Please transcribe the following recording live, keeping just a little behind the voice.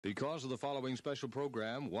Because of the following special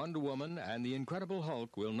program, Wonder Woman and the Incredible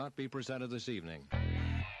Hulk will not be presented this evening.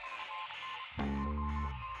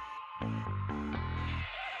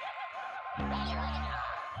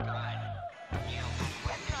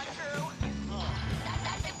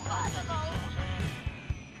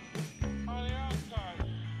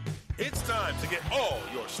 It's time to get all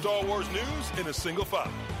your Star Wars news in a single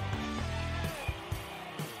file.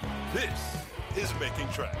 This is Making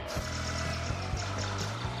Tracks.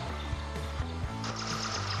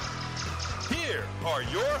 Here are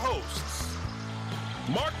your hosts,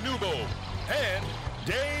 Mark Newbold and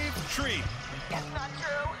Dave Tree. That's not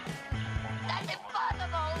true. That's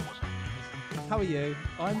impossible. How are you?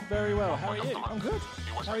 I'm very well. How are you? I'm good.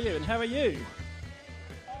 How are you? And how are you?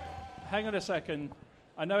 Hang on a second.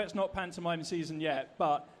 I know it's not pantomime season yet,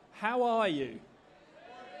 but how are you?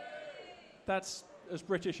 That's as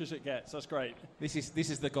British as it gets. That's great. This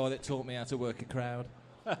is the guy that taught me how to work a crowd.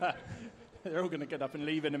 They're all going to get up and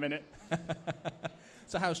leave in a minute.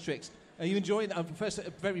 So how's Tricks? Are you enjoying that? First, a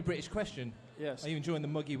very British question. Yes. Are you enjoying the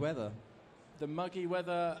muggy weather? The muggy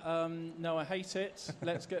weather, no, I hate it.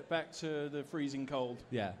 Let's get back to the freezing cold.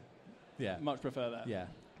 Yeah. Much prefer that. Yeah.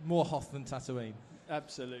 More Hoth than Tatooine.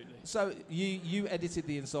 Absolutely. So you edited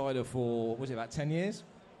The Insider for, was it about 10 years?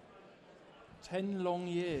 10 long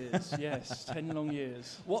years, yes, 10 long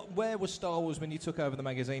years. Where was Star Wars when you took over the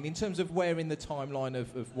magazine, in terms of where in the timeline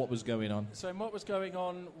of what was going on? So what was going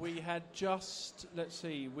on, we had just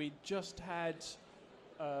had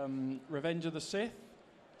Revenge of the Sith,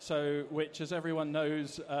 so which, as everyone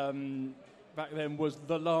knows, back then was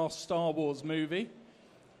the last Star Wars movie,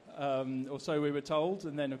 or so we were told,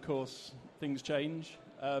 and then, of course, things change.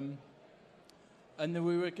 And then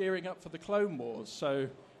we were gearing up for the Clone Wars, so...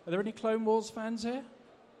 Are there any Clone Wars fans here?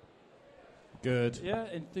 Good. Yeah,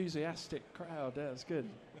 enthusiastic crowd. Yeah, that's good.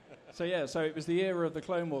 So it was the era of the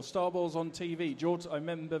Clone Wars. Star Wars on TV. I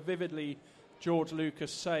remember vividly George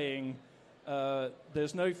Lucas saying,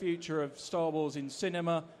 there's no future of Star Wars in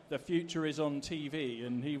cinema, the future is on TV.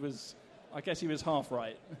 And I guess he was half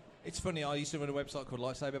right. It's funny, I used to run a website called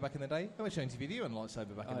Lightsaber back in the day. I went to interview you on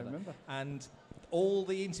Lightsaber back in the day. I remember. And all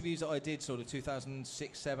the interviews that I did, sort of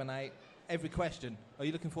 2006, 7, 8, every question, are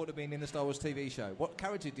you looking forward to being in the Star Wars TV show? What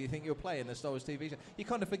character do you think you'll play in the Star Wars TV show? You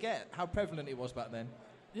kind of forget how prevalent it was back then.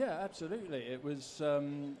 Yeah, absolutely. It was,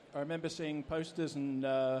 I remember seeing posters and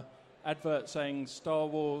adverts saying Star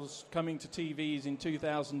Wars coming to TVs in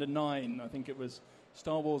 2009. I think it was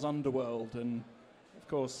Star Wars Underworld, and of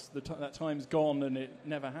course that time's gone and it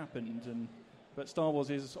never happened. But Star Wars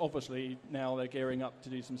is obviously, now they're gearing up to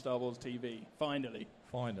do some Star Wars TV. Finally.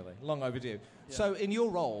 Long overdue. Yeah. So in your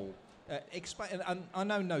role... and I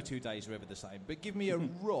know no 2 days are ever the same, but give me a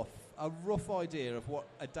rough idea of what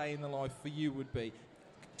a day in the life for you would be.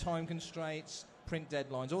 Time constraints, print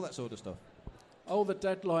deadlines, all that sort of stuff. Oh, the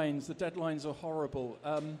deadlines are horrible.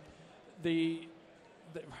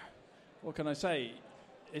 What can I say?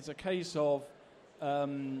 It's a case of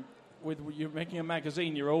with you're making a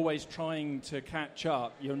magazine, you're always trying to catch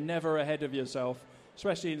up. You're never ahead of yourself,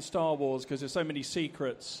 especially in Star Wars, because there's so many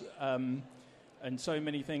secrets. And so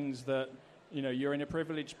many things that, you're in a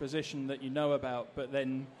privileged position that you know about, but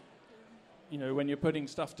then, when you're putting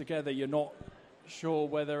stuff together, you're not sure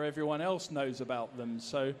whether everyone else knows about them.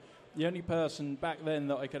 So the only person back then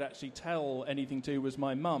that I could actually tell anything to was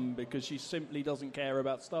my mum, because she simply doesn't care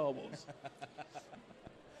about Star Wars.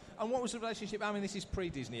 And what was the relationship? I mean, this is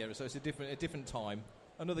pre-Disney era, so it's a different time.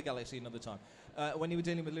 Another galaxy, another time. When you were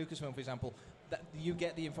dealing with Lucasfilm, for example, that you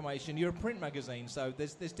get the information. You're a print magazine, so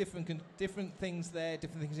there's different things there,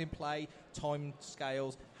 different things in play, time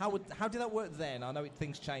scales. How did that work then? I know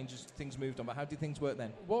things changed as things moved on, but how did things work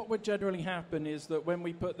then? What would generally happen is that when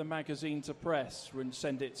we put the magazine to press and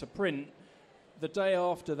send it to print, the day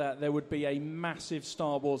after that there would be a massive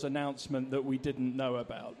Star Wars announcement that we didn't know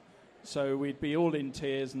about. So we'd be all in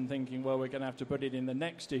tears and thinking, well, we're going to have to put it in the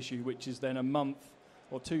next issue, which is then a month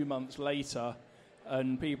or 2 months later,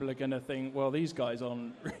 and people are going to think, well, these guys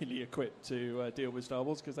aren't really equipped to deal with Star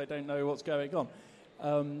Wars because they don't know what's going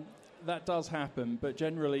on. That does happen, but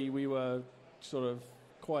generally we were sort of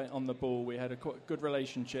quite on the ball. We had a quite good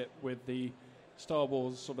relationship with the Star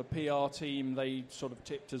Wars sort of PR team. They sort of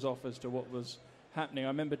tipped us off as to what was happening. I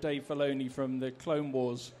remember Dave Filoni from the Clone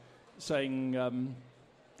Wars saying,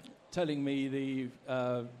 telling me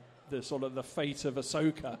the sort of the fate of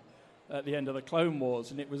Ahsoka at the end of the Clone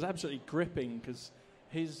Wars, and it was absolutely gripping because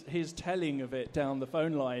his telling of it down the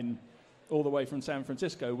phone line all the way from San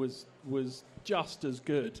Francisco was just as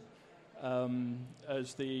good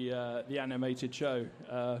as the animated show.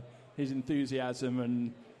 His enthusiasm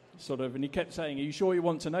and he kept saying, "Are you sure you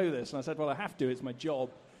want to know this?" And I said, "Well, I have to. It's my job."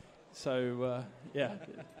 So,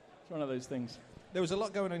 it's one of those things. There was a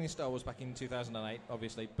lot going on in Star Wars back in 2008,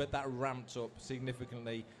 obviously, but that ramped up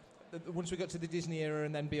significantly. Once we got to the Disney era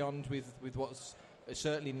and then beyond with what's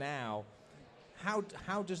certainly now,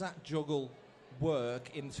 how does that juggle work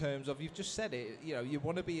in terms of, you've just said it, you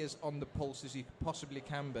want to be as on the pulse as you possibly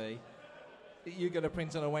can be. You're going to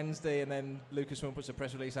print on a Wednesday and then Lucasfilm puts a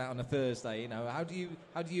press release out on a Thursday. How do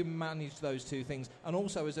you manage those two things? And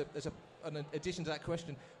also, as an addition to that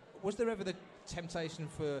question, was there ever the temptation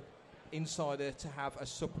for Insider to have a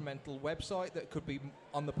supplemental website that could be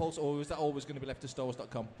on the pulse, or was that always going to be left to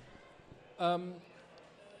StarWars.com?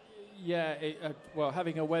 Well,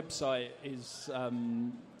 having a website is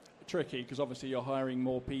tricky because obviously you're hiring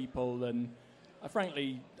more people, and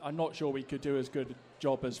frankly, I'm not sure we could do as good a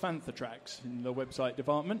job as Fanthatrax in the website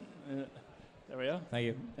department. There we are. Thank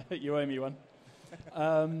you. You owe me one.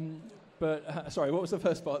 But, sorry, what was the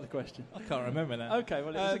first part of the question? I can't remember now. Okay,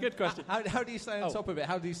 well, it was a good question. How do you stay on top of it?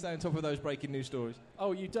 How do you stay on top of those breaking news stories?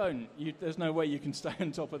 Oh, you don't. There's no way you can stay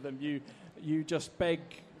on top of them. You just beg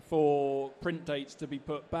for print dates to be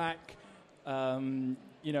put back.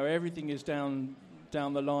 Everything is down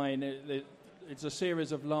the line. It's a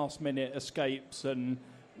series of last-minute escapes and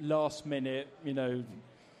last-minute,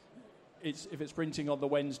 if it's printing on the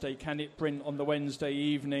Wednesday, can it print on the Wednesday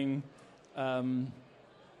evening?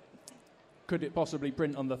 Could it possibly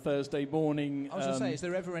print on the Thursday morning? I was going to say, is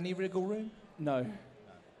there ever any wriggle room? No,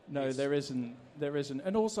 there isn't.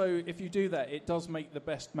 And also, if you do that, it does make the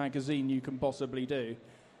best magazine you can possibly do.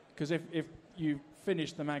 Because if you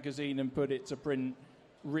finish the magazine and put it to print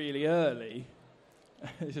really early,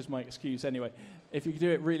 this is my excuse anyway, if you do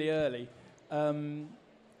it really early,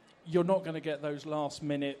 you're not going to get those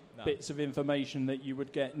last-minute bits of information that you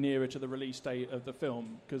would get nearer to the release date of the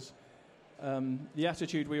film. Because the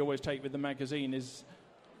attitude we always take with the magazine is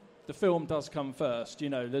the film does come first.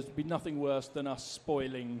 There's be nothing worse than us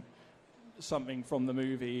spoiling something from the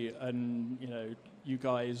movie and, you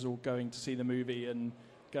guys all going to see the movie and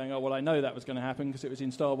going, oh, well, I know that was going to happen because it was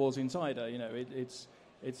in Star Wars Insider. It's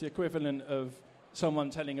the equivalent of someone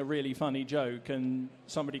telling a really funny joke and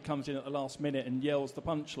somebody comes in at the last minute and yells the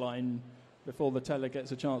punchline before the teller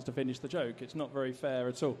gets a chance to finish the joke. It's not very fair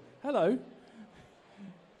at all. Hello.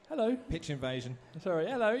 Pitch invasion. Sorry,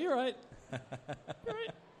 hello, you're right. You're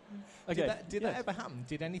right. Okay. Did that ever happen?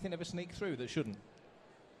 Did anything ever sneak through that shouldn't?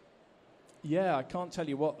 Yeah, I can't tell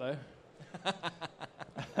you what, though.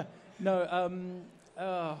 No,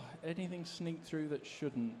 anything sneak through that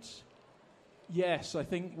shouldn't? Yes, I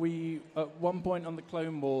think at one point on the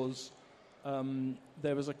Clone Wars,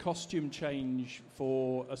 there was a costume change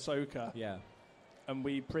for Ahsoka. Yeah. And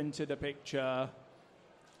we printed a picture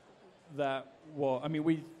that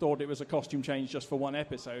we thought it was a costume change just for one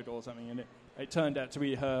episode or something, and it turned out to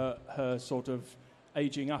be her sort of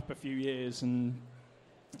aging up a few years, and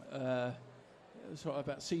it was sort of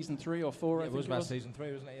about season 3 or 4. Yeah, it was about season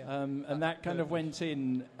 3, wasn't it? Yeah. And that kind of went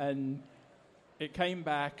in, and it came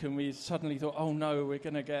back, and we suddenly thought, oh no, we're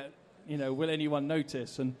going to get, will anyone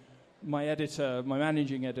notice? And my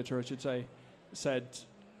managing editor, I should say, said,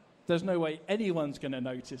 there's no way anyone's going to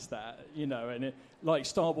notice that, and like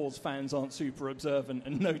Star Wars fans aren't super observant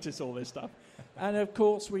and notice all this stuff. And of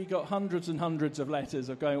course, we got hundreds and hundreds of letters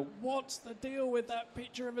of going, what's the deal with that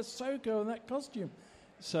picture of Ahsoka and that costume?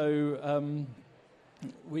 So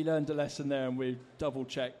we learned a lesson there, and we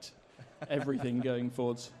double-checked everything going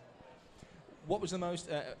forwards. What was the most,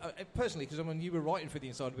 personally, because you were writing for The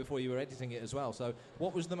Insider before you were editing it as well, so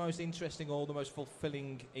what was the most interesting or the most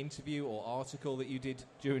fulfilling interview or article that you did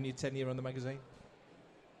during your tenure on the magazine?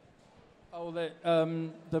 Oh,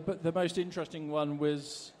 the most interesting one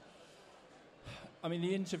was,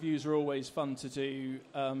 the interviews are always fun to do.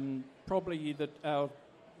 Probably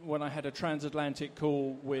when I had a transatlantic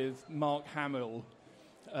call with Mark Hamill,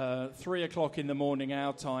 3 o'clock in the morning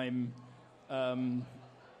our time,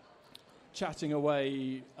 chatting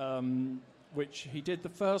away, which he did the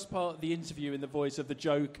first part of the interview in the voice of the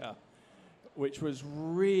Joker, which was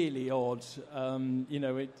really odd.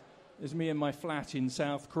 It was me in my flat in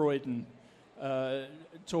South Croydon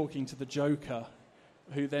talking to the Joker,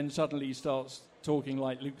 who then suddenly starts talking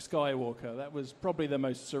like Luke Skywalker. That was probably the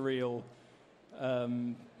most surreal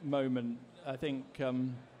moment, I think.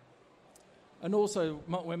 And also,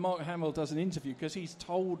 when Mark Hamill does an interview, because he's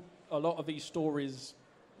told a lot of these stories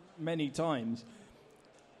many times,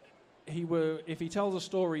 if he tells a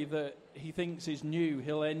story that he thinks is new,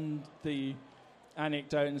 he'll end the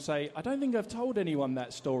anecdote and say, I don't think I've told anyone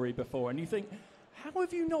that story before. And you think, how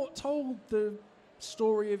have you not told the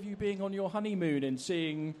story of you being on your honeymoon and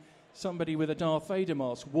seeing somebody with a Darth Vader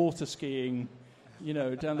mask water skiing,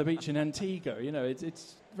 down the beach in Antigua.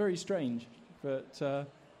 It's very strange. But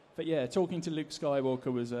yeah, talking to Luke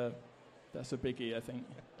Skywalker that's a biggie, I think.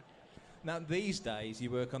 Now, these days,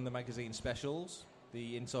 you work on the magazine specials,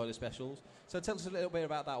 the insider specials. So tell us a little bit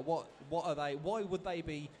about that. What are they? Why would they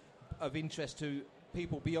be of interest to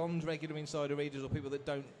people beyond regular insider readers or people that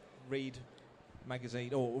don't read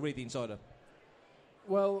magazine or read the insider?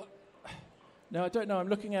 Well, no, I don't know. I'm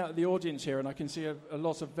looking out at the audience here and I can see a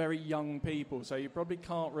lot of very young people. So you probably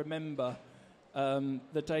can't remember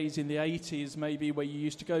the days in the 80s maybe where you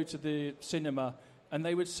used to go to the cinema and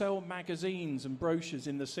they would sell magazines and brochures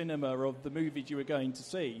in the cinema of the movies you were going to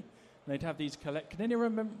see. And they'd have these Can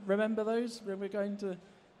anyone remember those when we're going to...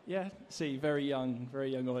 Yeah? See, very young.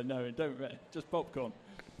 Oh, no, don't... Just popcorn.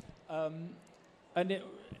 And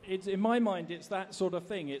it's in my mind, it's that sort of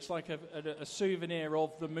thing. It's like a souvenir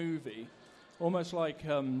of the movie. Almost like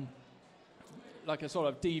a sort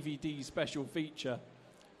of DVD special feature.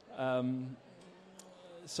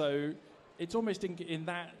 So it's almost in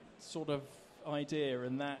that sort of idea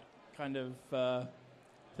and that kind of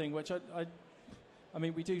thing, which I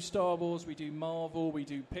mean, we do Star Wars, we do Marvel, we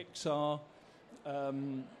do Pixar,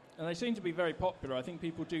 and they seem to be very popular. I think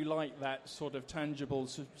people do like that sort of tangible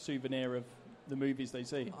souvenir of the movies they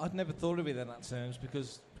see. I'd never thought of it in that terms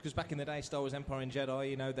because back in the day, Star Wars Empire and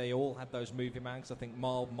Jedi, they all had those movie mags. I think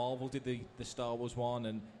Marvel did the Star Wars one,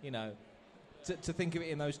 and to think of it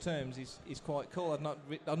in those terms is quite cool.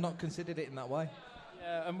 I've not considered it in that way.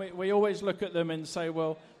 Yeah, and we always look at them and say,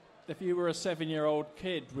 well, if you were a 7-year-old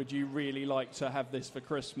kid, would you really like to have this for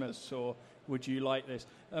Christmas, or would you like this?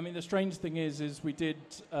 I mean, the strange thing is we did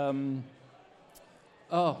Rogue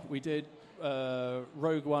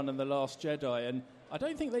One and The Last Jedi, and I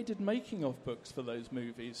don't think they did making-of books for those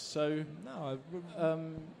movies. So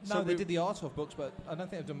they did the art-of books, but I don't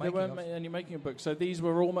think they've done making-of. There weren't any making-of books. So these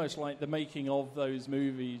were almost like the making of those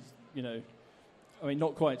movies. I mean,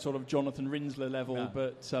 not quite sort of Jonathan Rinsler level,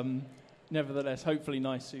 but nevertheless, hopefully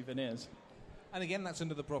nice souvenirs. And again, that's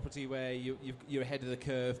another property where you're ahead of the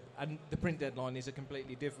curve, and the print deadline is a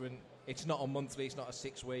completely different. It's not a monthly, it's not a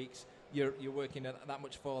 6 weeks. You're working that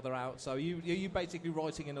much farther out, so you're basically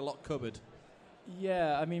writing in a locked cupboard.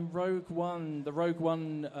 Yeah, I mean, the Rogue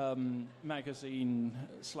One magazine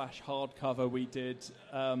 / hardcover we did.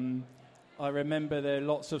 I remember there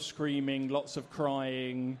lots of screaming, lots of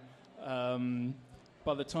crying.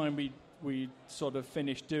 By the time we sort of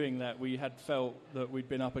finished doing that, we had felt that we'd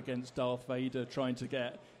been up against Darth Vader trying to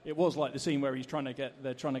get... It was like the scene where they're trying to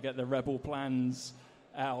get the rebel plans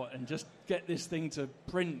out and just get this thing to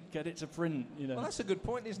print, get it to print, Well, that's a good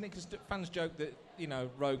point, isn't it? Because fans joke that,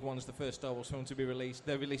 Rogue One's the first Star Wars film to be released.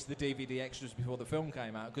 They released the DVD extras before the film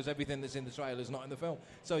came out because everything that's in the trailer is not in the film.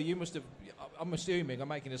 So you must have, I'm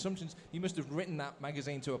making assumptions, you must have written that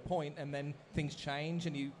magazine to a point and then things change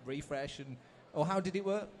and you refresh or how did it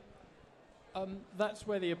work? That's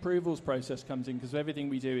where the approvals process comes in, because everything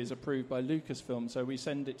we do is approved by Lucasfilm. So we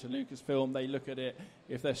send it to Lucasfilm, they look at it.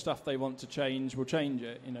 If there's stuff they want to change, we'll change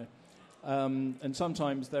it, And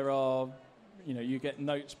sometimes there are, you get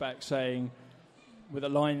notes back saying, with a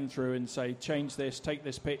line through and say, change this, take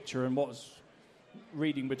this picture, and what's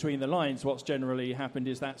reading between the lines, what's generally happened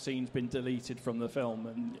is that scene's been deleted from the film,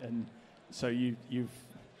 and so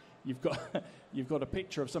you've got a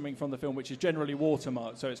picture of something from the film which is generally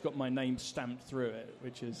watermarked, so it's got my name stamped through it,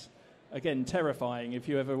 which is, again, terrifying. If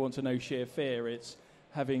you ever want to know sheer fear, it's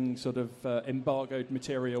having sort of embargoed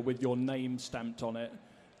material with your name stamped on it,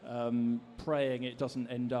 praying it doesn't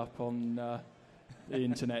end up on the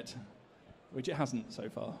internet, which it hasn't so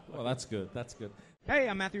far. Well, that's good. Hey,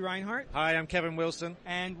 I'm Matthew Reinhardt. Hi, I'm Kevin Wilson.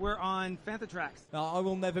 And we're on Fantha Tracks. Now, I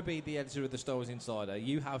will never be the editor of the Star Wars Insider.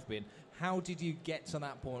 You have been. How did you get to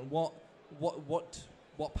that point? What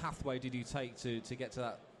pathway did you take to get to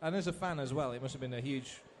that? And as a fan as well, it must have been a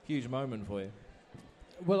huge moment for you.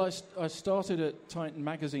 Well, I started at Titan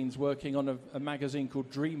Magazines working on a magazine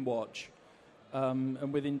called Dreamwatch.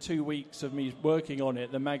 And within 2 weeks of me working on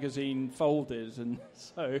it, the magazine folded. And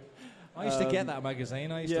so... I used to get that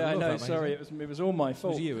magazine. I used to love that magazine. Sorry, it was all my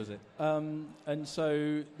fault. It was you, was it? And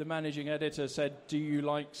so the managing editor said, do you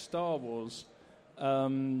like Star Wars?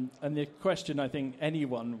 And the question I think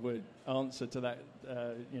anyone would answer to that,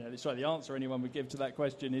 the answer anyone would give to that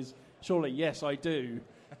question is, surely, yes, I do.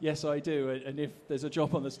 Yes, I do. And if there's a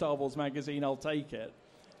job on the Star Wars magazine, I'll take it.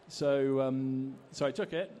 So I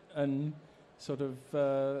took it, and sort of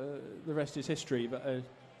the rest is history. But I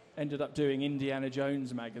ended up doing Indiana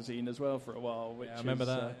Jones magazine as well for a while. Which I remember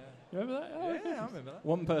that. You remember that? Oh, yeah, I remember that.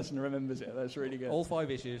 One person remembers it. That's really good. All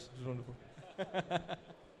 5 issues. It was wonderful.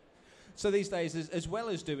 So these days, as well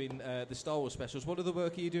as doing the Star Wars specials, what other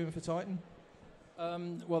work are you doing for Titan?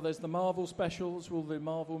 Well, there's the Marvel specials, all the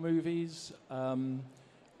Marvel movies.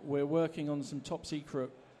 We're working on some top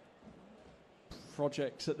secret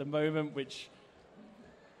projects at the moment, which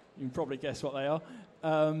you can probably guess what they are.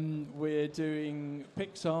 We're doing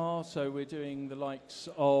Pixar, so we're doing the likes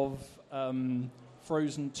of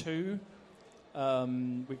Frozen 2.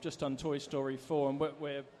 We've just done Toy Story 4, and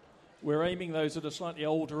we're aiming those at a slightly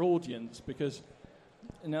older audience, because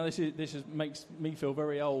now this makes me feel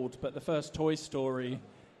very old, but the first Toy Story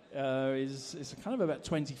is kind of about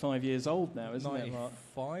 25 years old now, isn't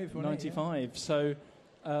 95, it? 95. So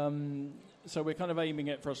we're kind of aiming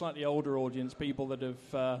it for a slightly older audience, people that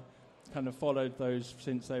have kind of followed those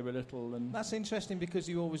since they were little. And that's interesting, because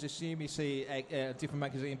you always assume you see different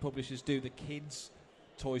magazine publishers do the kids'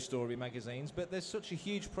 Toy Story magazines, but there's such a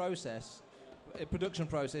huge process, a production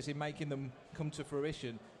process, in making them come to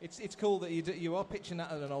fruition. It's cool that you are pitching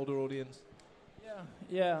that at an older audience.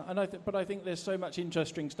 Yeah, and I think there's so much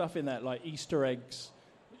interesting stuff in that, like Easter eggs,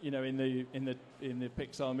 in the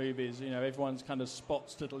Pixar movies. Everyone's kind of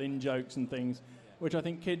spots little in-jokes and things, which I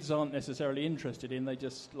think kids aren't necessarily interested in. They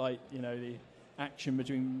just like, the action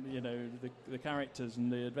between, the characters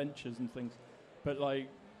and the adventures and things. But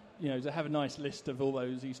to have a nice list of all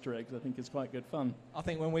those Easter eggs, I think is quite good fun. I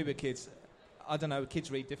think when we were kids, I don't know,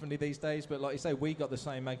 kids read differently these days, but like you say, we got the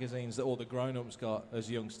same magazines that all the grown-ups got as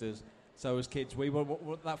youngsters. So as kids, we were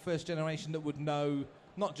that first generation that would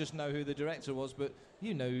not just know who the director was, but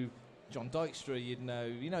John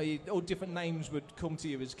Dykstra, all different names would come to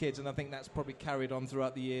you as kids, and I think that's probably carried on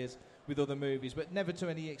throughout the years with other movies, but never to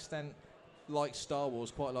any extent like Star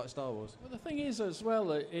Wars, quite like Star Wars. Well, the thing is as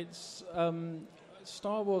well, it's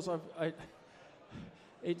Star Wars.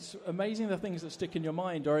 It's amazing the things that stick in your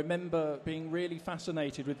mind. I remember being really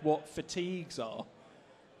fascinated with what fatigues are,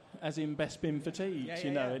 as in Bespin fatigues,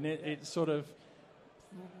 and it's sort of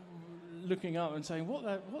looking up and saying, what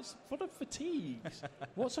are fatigues?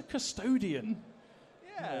 What's a custodian?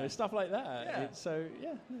 Stuff like that.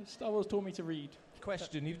 Yeah. Star Wars taught me to read.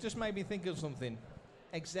 Question, you've just made me think of something.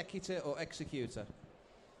 Executor or executor?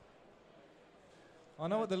 I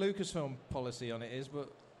know what the Lucasfilm policy on it is,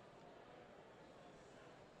 but...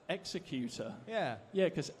 Executor? Yeah. Yeah,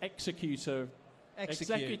 because executor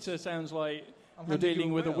sounds like you're handing dealing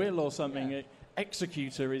you a with a will. will or something. Yeah.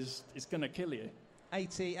 Executor is going to kill you.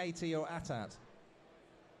 AT or AT-AT?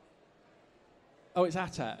 Oh, it's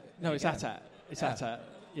AT-AT. No, it's AT-AT. It's AT-AT.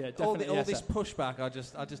 Yeah, definitely all this AT-AT.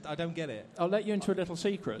 pushback, I don't get it. I'll let you into a little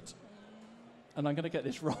secret, and I'm going to get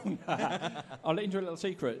this wrong. I'll let you into a little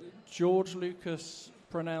secret. George Lucas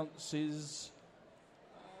pronounces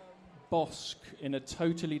Bossk in a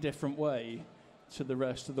totally different way to the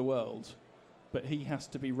rest of the world, but he has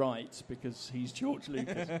to be right because he's George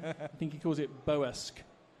Lucas. I think he calls it Bossk.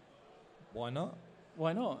 Why not?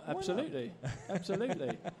 Why not? Absolutely.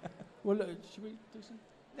 Absolutely. Well, look, should we do some?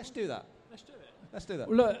 Let's do that. Let's do that.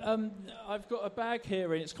 Well, look, I've got a bag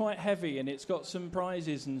here, and it's quite heavy, and it's got some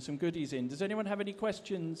prizes and some goodies in. Does anyone have any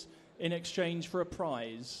questions in exchange for a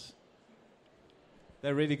prize?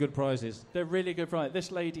 They're really good prizes. They're really good prizes.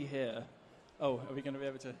 This lady here. Oh, are we going to be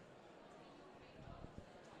able to...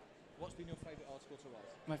 What's been your favourite article to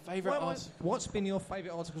write? My favourite article... What's been your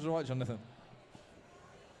favourite article to write, Jonathan?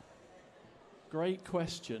 Great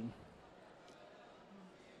question.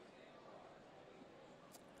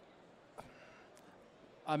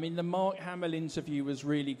 I mean, the Mark Hamill interview was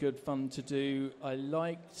really good fun to do. I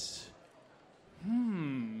liked...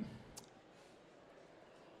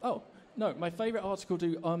 Oh, no, my favourite article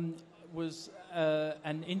to do was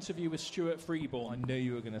an interview with Stuart Freeborn. I knew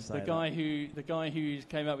you were going to say the guy who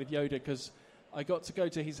came up with Yoda, because I got to go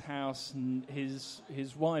to his house, and his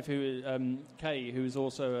wife, Kay, who is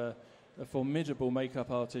also a formidable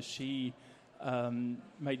makeup artist, she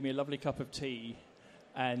made me a lovely cup of tea,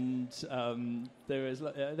 and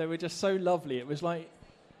they were just so lovely. It was like,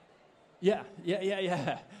 yeah.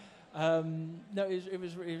 No, it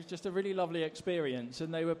was just a really lovely experience,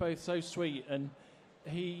 and they were both so sweet. And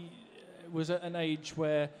he was at an age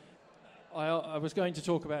where I was going to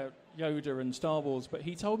talk about Yoda and Star Wars, but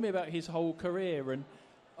he told me about his whole career, and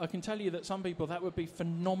I can tell you that some people that would be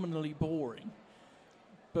phenomenally boring,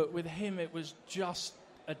 but with him it was just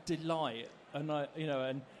a delight. And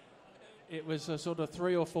and it was a sort of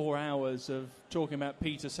 3 or 4 hours of talking about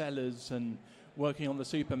Peter Sellers and working on the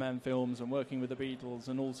Superman films and working with the Beatles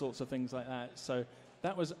and all sorts of things like that. So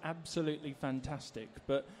that was absolutely fantastic.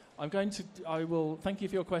 But I will thank you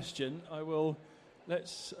for your question.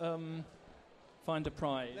 Let's find a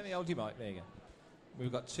prize. Let me hold your mic. There you go.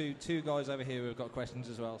 We've got two guys over here who've got questions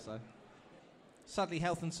as well. So sadly,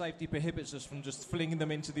 health and safety prohibits us from just flinging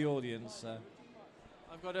them into the audience.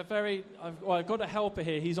 I've got a helper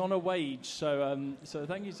here. He's on a wage, so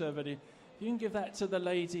thank you, sir. But you can give that to the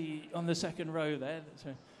lady on the second row there.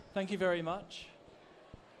 So, thank you very much.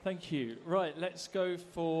 Thank you. Right, let's go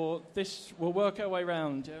for this. We'll work our way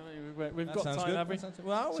round. We've got time, good. have we?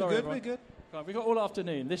 Well, Sorry, we're good. Right, we've got all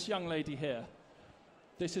afternoon. This young lady here.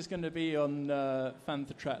 This is going to be on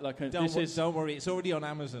Fantatrack. Don't worry, it's already on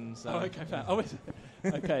Amazon. So. Oh, okay. Is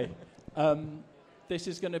it? Okay. This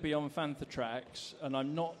is going to be on Fantatracks, and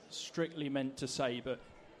I'm not strictly meant to say, but...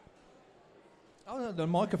 Oh, no, the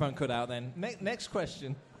microphone cut out then. Next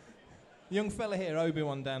question. Young fella here,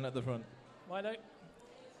 Obi-Wan down at the front. Why don't...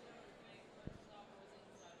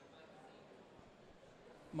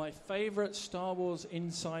 My favourite Star Wars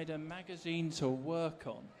Insider magazine to work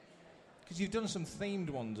on. Because you've done some themed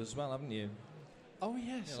ones as well, haven't you? Oh,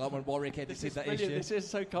 yes. Like when Warwick edited that issue. This is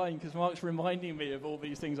so kind, because Mark's reminding me of all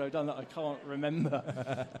these things I've done that I can't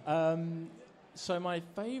remember. So my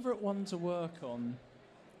favourite one to work on,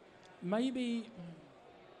 maybe...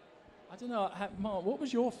 I don't know, Mark, what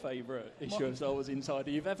was your favourite issue of Star Wars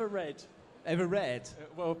Insider you've ever read? Ever read?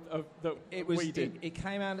 We did. It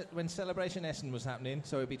came out when Celebration Essen was happening,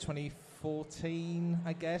 so it'd be 2014,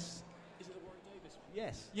 I guess. Is it the Warwick Davis one?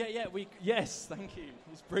 Yes. Yeah. Yes, thank you.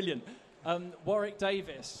 It's brilliant. Warwick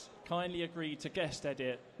Davis kindly agreed to guest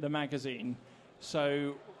edit the magazine.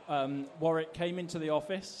 So Warwick came into the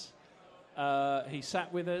office. He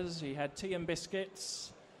sat with us. He had tea and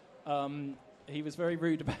biscuits. He was very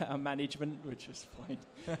rude about our management, which was fine.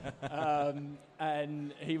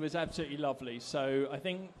 And he was absolutely lovely. So I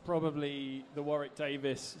think probably the Warwick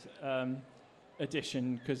Davis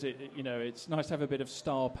edition, because it's nice to have a bit of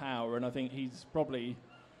star power, and I think he's probably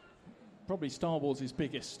Star Wars'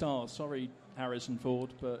 biggest star. Sorry, Harrison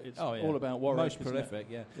Ford, but it's all about Warwick. Most prolific,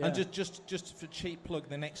 yeah. And just for cheap plug,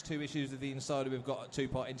 the next two issues of The Insider, we've got a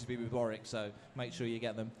two-part interview with Warwick, so make sure you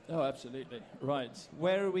get them. Oh, absolutely. Right.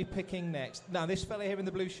 Where are we picking next? Now, this fella here in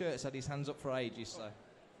the blue shirt's had his hands up for ages, so...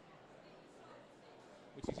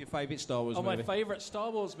 Which is your favourite Star Wars movie? My favourite Star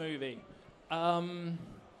Wars movie?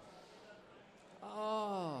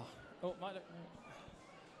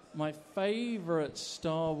 My favourite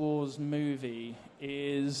Star Wars movie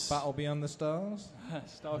is... Battle Beyond the Stars?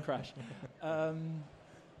 Star Crash. You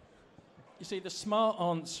see, the smart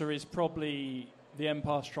answer is probably The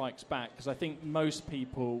Empire Strikes Back, because I think most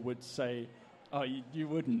people would say, oh, you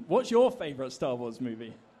wouldn't. What's your favourite Star Wars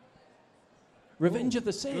movie? Revenge of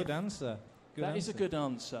the Sith. Good answer. That is a good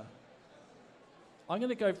answer. I'm going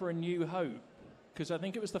to go for A New Hope, because I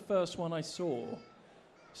think it was the first one I saw.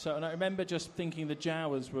 So, and I remember just thinking the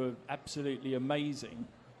Jawas were absolutely amazing.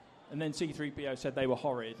 And then C-3PO said they were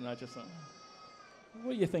horrid, and I just thought,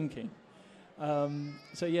 what are you thinking? A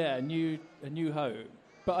New Hope.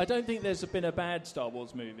 But I don't think there's been a bad Star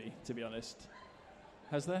Wars movie, to be honest.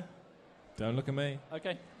 Has there? Don't look at me.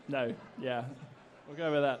 Okay. No. Yeah. We'll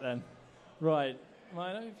go with that then. Right.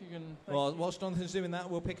 Milo, if you can... Well, whilst Jonathan's doing that,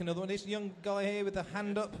 we'll pick another one. This young guy here with the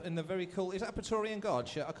hand up in the very cool... Is that a Praetorian Guard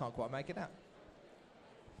shirt? I can't quite make it out.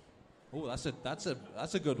 Oh, that's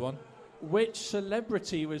a good one. Which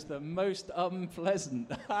celebrity was the most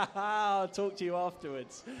unpleasant? I'll talk to you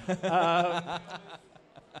afterwards.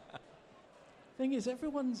 Thing is,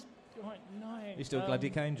 everyone's quite nice. You still glad you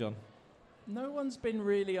came, John? No one's been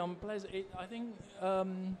really unpleasant. I think...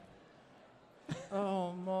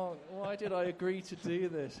 oh, Mark, why did I agree to do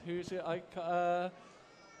this? Who's it?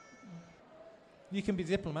 You can be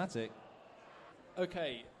diplomatic.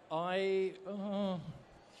 Okay, I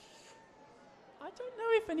don't know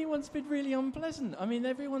if anyone's been really unpleasant. I mean,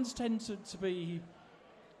 everyone's tended to be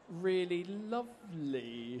really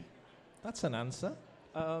lovely. That's an answer.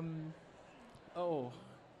 I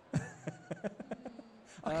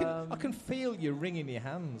can feel you wringing your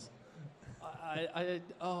hands.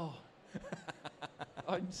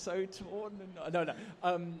 I'm so torn.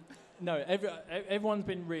 No. Everyone's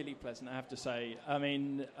been really pleasant, I have to say. I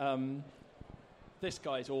mean, this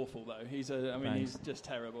guy's awful, though. He's just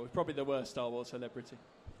terrible. He's probably the worst Star Wars celebrity.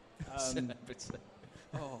 Celebrity.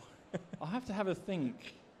 I have to have a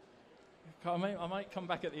think. I might come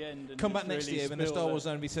back at the end. And come back next really year when the Star Wars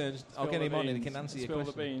Zone returns. I'll get him on and he can answer your question.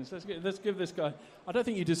 Spill the beans. Let's give this guy... I don't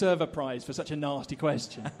think you deserve a prize for such a nasty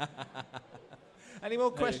question. Any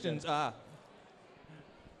more questions?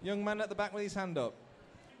 Young man at the back with his hand up.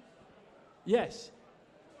 Yes.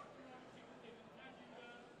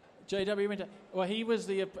 J.W. Winter. Well, he was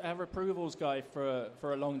our approvals guy for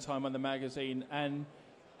a long time on the magazine, and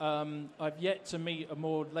I've yet to meet a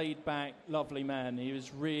more laid-back, lovely man. He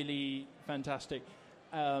was really fantastic.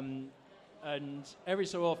 And every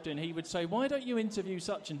so often he would say, why don't you interview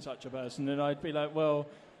such and such a person? And I'd be like, well,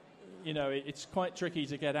 it's quite tricky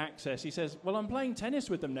to get access. He says, well, I'm playing tennis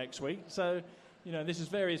with them next week. So, this is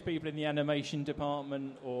various people in the animation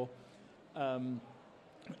department or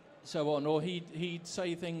so on. Or he'd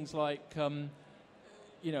say things like, I'm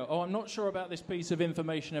not sure about this piece of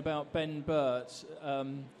information about Ben Burt.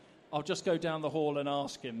 I'll just go down the hall and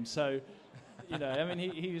ask him. So,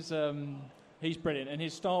 he's brilliant. And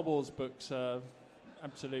his Star Wars books are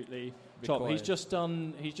absolutely top. He's just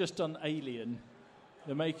done Alien.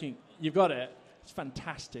 The making, you've got it. It's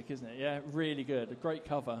fantastic, isn't it? Yeah, really good. A great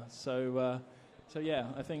cover. So yeah,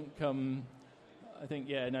 I think Mr.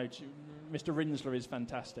 Rinsler is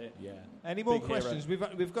fantastic. Yeah. Any more questions? Hero.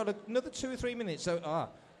 We've got another 2 or 3 minutes. So,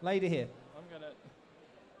 lady here. I'm gonna.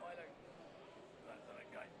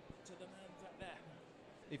 To the man back there.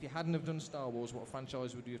 If you hadn't have done Star Wars, what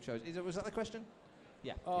franchise would you have chosen? Was that the question?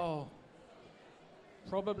 Yeah. Oh,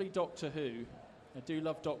 probably Doctor Who. I do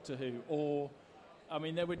love Doctor Who. Or,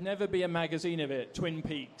 there would never be a magazine of it. Twin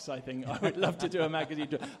Peaks, I think. I would love to do a magazine.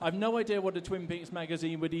 I have no idea what a Twin Peaks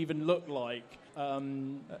magazine would even look like. But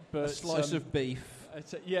a slice of beef.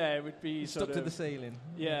 It would be stuck to the ceiling.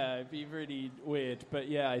 Yeah, it'd be really weird. But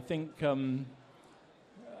yeah, I think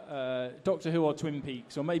Doctor Who or Twin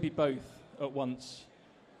Peaks, or maybe both at once.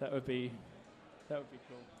 That would be cool.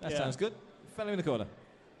 That sounds good. Fellow in the corner.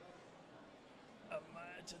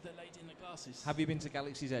 To the lady in the glasses. Have you been to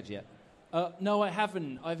Galaxy's Edge yet? No, I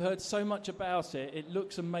haven't. I've heard so much about it. It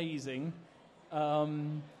looks amazing.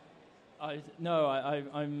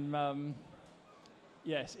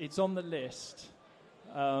 Yes, it's on the list.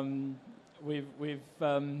 Me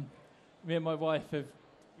and my wife have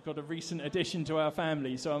got a recent addition to our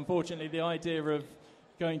family, so unfortunately the idea of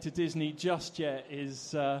going to Disney just yet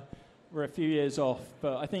is we're a few years off.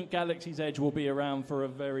 But I think Galaxy's Edge will be around for a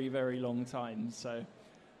very, very long time. So,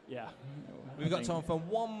 yeah. We've got time for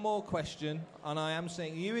one more question, and I am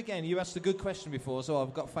saying you again. You asked a good question before, so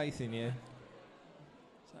I've got faith in you. Is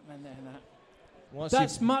that man there?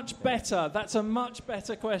 That's much better. That's a much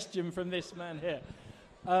better question from this man here.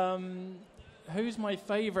 Who's my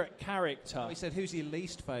favourite character? Oh, he said, who's your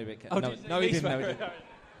least favourite character? No, he didn't.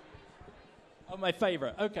 Oh, my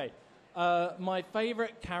favourite. Okay. My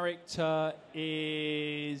favourite character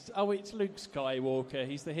is... it's Luke Skywalker.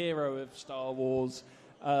 He's the hero of Star Wars.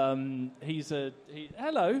 Hello.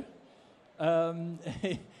 I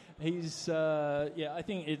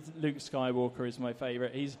think Luke Skywalker is my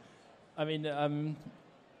favourite.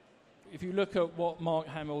 If you look at what Mark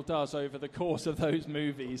Hamill does over the course of those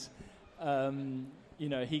movies,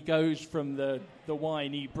 he goes from the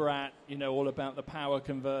whiny brat, all about the power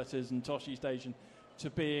converters and Toshi Station,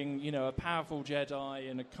 to being, a powerful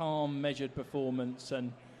Jedi and a calm, measured performance.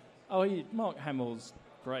 And Mark Hamill's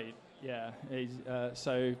great. Yeah,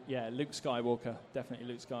 Luke Skywalker, definitely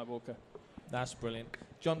Luke Skywalker. That's brilliant.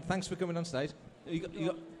 John, thanks for coming on stage.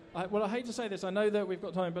 I hate to say this, I know that we've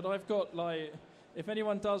got time, but I've got, if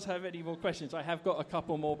anyone does have any more questions, I have got a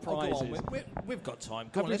couple more prizes. Go on. We've got time.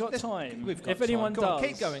 Have we got time? We've got if time. Anyone Come does. On,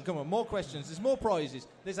 keep going. Come on, more questions. There's more prizes.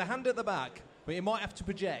 There's a hand at the back, but you might have to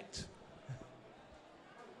project.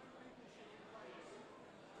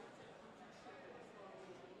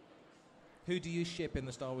 Who do you ship in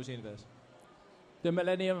the Star Wars universe? The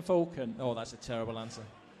Millennium Falcon. Oh, that's a terrible answer.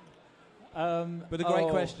 But a great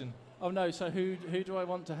question. Oh no! So who do I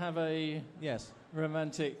want to have a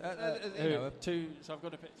romantic? Two. So I've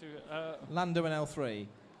got to pick two. Lando and L3.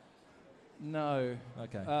 No.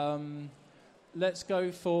 Okay. Let's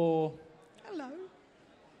go for. Hello.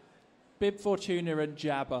 Bib Fortuna and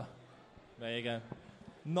Jabba. There you go.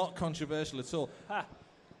 Not controversial at all. Ha.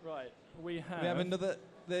 Right. We have another.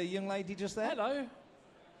 The young lady just there. Hello.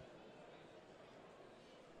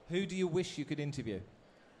 Who do you wish you could interview?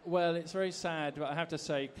 Well, it's very sad, but I have to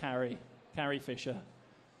say Carrie Fisher.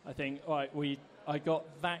 I think I got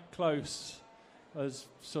that close as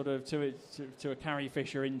sort of to a Carrie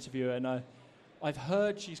Fisher interview, and I've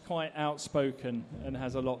heard she's quite outspoken and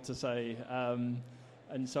has a lot to say,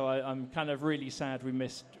 and so I'm kind of really sad we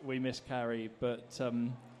missed Carrie, but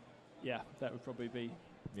that would probably be.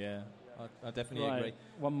 Yeah. I definitely agree.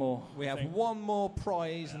 One more. We have one more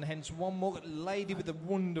prize, and hence one more lady with the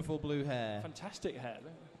wonderful blue hair. Fantastic hair.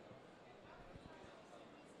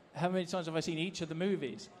 How many times have I seen each of the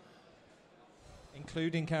movies?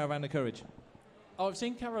 Including Caravan of Courage. Oh, I've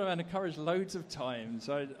seen Caravan of Courage loads of times.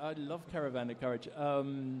 I love Caravan of Courage.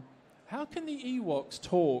 How can the Ewoks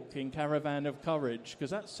talk in Caravan of Courage?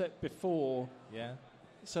 Because that's set before. Yeah.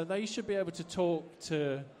 So they should be able to talk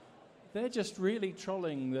to... They're just really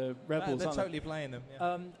trolling the rebels. They're totally playing them.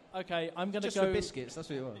 Yeah. Okay, I'm going to go. Just for biscuits. That's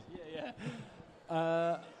what it was.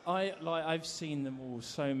 Yeah. I've seen them all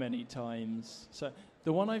so many times. So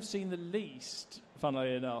The one I've seen the least,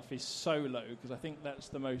 funnily enough, is Solo, because I think that's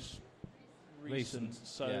the most recent.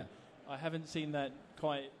 So yeah. I haven't seen that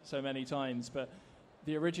quite so many times, but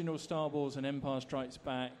the original Star Wars and Empire Strikes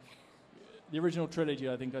Back, the original trilogy,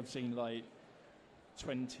 I think I've seen like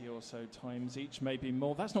 20 or so times each, maybe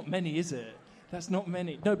more. That's not many, is it? That's not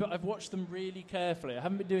many. No, but I've watched them really carefully. I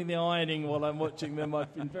haven't been doing the ironing while I'm watching them.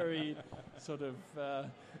 I've been very sort of...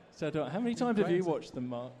 how many times have you watched them,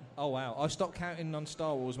 Mark? Oh, wow. I stopped counting on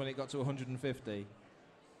Star Wars when it got to 150.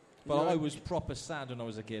 But I was proper sad when I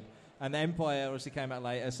was a kid. And Empire obviously came out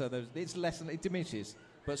later, so it's less and it diminishes.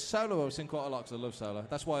 But Solo I've seen quite a lot because I love Solo.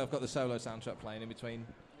 That's why I've got the Solo soundtrack playing in between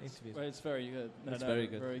interviews. Well, it's very good. It's very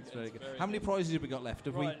good. It's very good. How many prizes have we got left?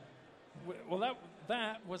 Well,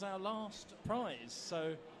 that was our last prize.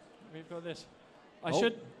 So we've got this. I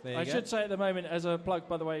should say at the moment, as a plug,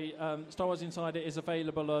 by the way, Star Wars Insider is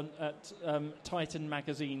available at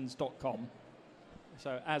titanmagazines.com.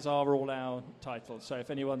 So, as are all our titles. So, if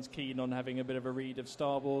anyone's keen on having a bit of a read of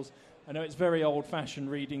Star Wars, I know it's very old-fashioned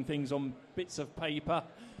reading things on bits of paper,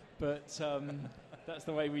 but that's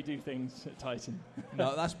the way we do things at Titan.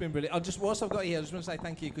 No, that's been brilliant. Whilst I've got you here, I just want to say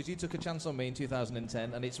thank you because you took a chance on me in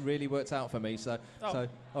 2010 and it's really worked out for me. So I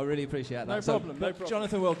really appreciate that. No problem.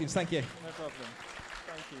 Jonathan Wilkins, thank you. No problem.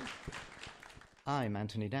 Thank you. I'm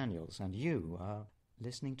Anthony Daniels, and you are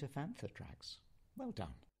listening to Fantha Tracks. Well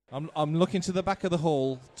done. I'm looking to the back of the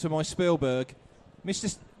hall to my Spielberg.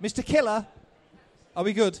 Mr. Killer. Are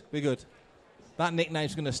we good? We're good. That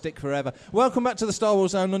nickname's going to stick forever. Welcome back to the Star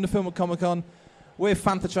Wars Zone, London Film and Comic-Con. We're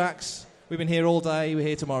Fantha Tracks. We've been here all day. We're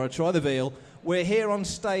here tomorrow. Try the veal. We're here on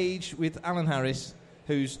stage with Alan Harris,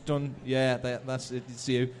 who's done... Yeah, that's it. It's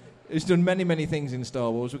you. Who's done many, many things in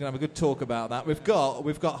Star Wars. We're going to have a good talk about that. We've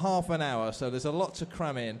got half an hour, so there's a lot to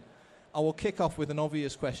cram in. I will kick off with an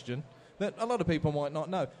obvious question that a lot of people might not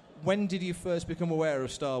know. When did you first become aware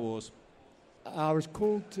of Star Wars? I was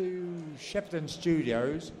called to Shepperton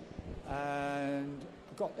Studios and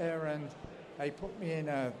got there and they put me in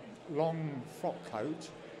a long frock coat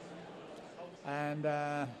and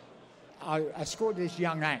I escorted this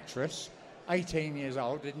young actress, 18 years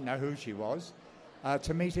old, didn't know who she was,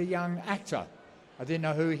 to meet a young actor. I didn't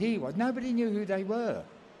know who he was. Nobody knew who they were.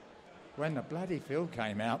 When the bloody film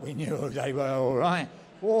came out, we knew who they were, all right.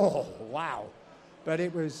 Whoa, wow. But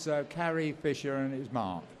it was Carrie Fisher and it was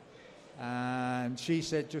Mark. And she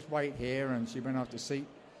said, just wait here. And she went off to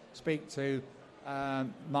speak to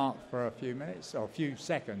Mark for a few minutes, or a few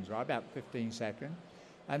seconds, right, about 15 seconds.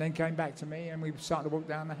 And then came back to me and we started to walk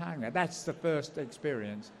down the hangar. That's the first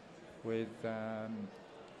experience with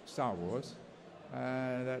Star Wars.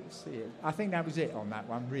 Let's see. I think that was it on that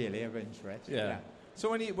one, really, of interest. Yeah.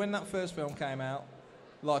 So when that first film came out,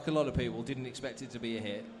 like a lot of people, didn't expect it to be a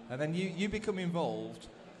hit, and then you become involved.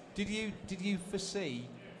 Did you foresee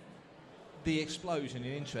the explosion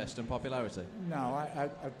in interest and popularity? No, I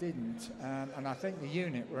didn't, and I think the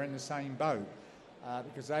unit were in the same boat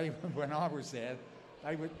because when I was there,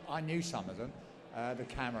 I knew some of them, the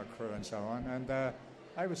camera crew and so on, and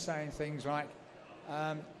they were saying things like,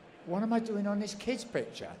 "What am I doing on this kids'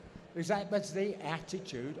 picture?" Because that was the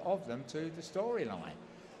attitude of them to the storyline.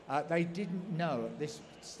 They didn't know at this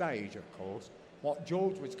stage, of course, what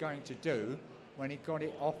George was going to do when he got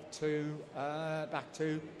it off to back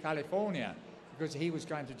to California, because he was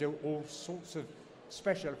going to do all sorts of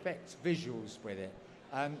special effects, visuals with it,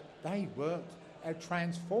 and they worked,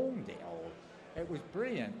 transformed it all. It was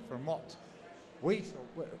brilliant from what we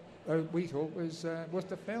thought was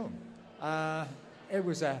the film. It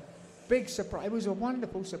was a big surprise. It was a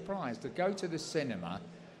wonderful surprise to go to the cinema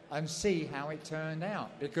and see how it turned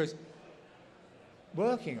out, because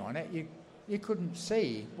working on it, you couldn't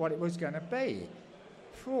see what it was going to be.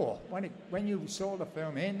 When you saw the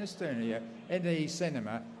film in the studio, in the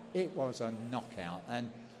cinema, it was a knockout.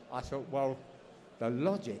 And I thought, well, the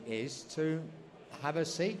logic is to have a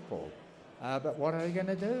sequel. But what are they going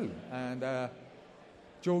to do? And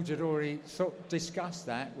George had already discussed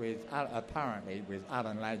that apparently with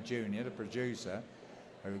Alan Ladd Jr., the producer,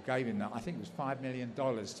 who gave him that, I think it was $5 million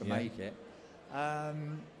to make it.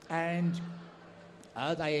 And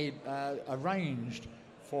they arranged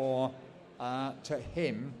for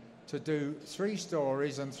him to do 3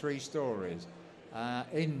 stories and 3 stories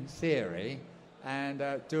in theory, and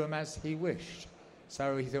do them as he wished.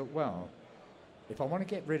 So he thought, well, if I want to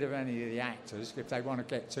get rid of any of the actors, if they want to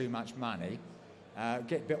get too much money,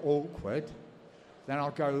 get a bit awkward, then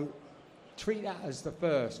I'll treat that as the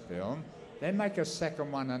first film, then make a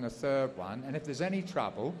second one and a third one, and if there's any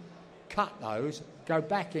trouble, cut those, go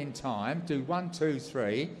back in time, do 1, 2,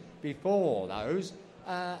 3 before those,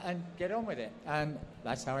 and get on with it. And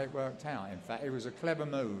that's how it worked out. In fact, it was a clever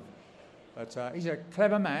move. But he's a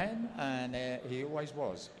clever man, and he always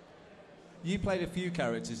was. You played a few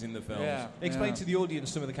characters in the films. Yeah, Explain to the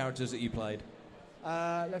audience some of the characters that you played.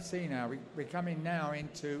 Let's see now. We're coming now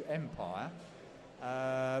into Empire.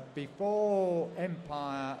 Before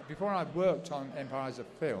I worked on Empire as a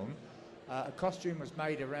film, a costume was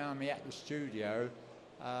made around me at the studio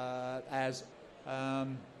as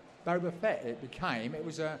Boba Fett. It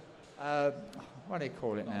was a what do they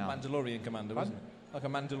call it now? Mandalorian Commando, wasn't it? Like a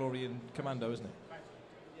Mandalorian Commando, isn't it?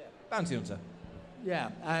 Yeah. Bounty Hunter. Yeah,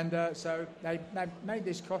 and so they made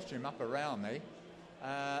this costume up around me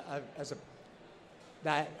as a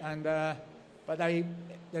that, and but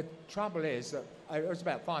the trouble is that it was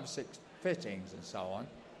about 5 or 6 fittings and so on,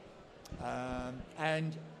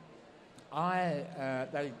 and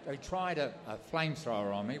they tried a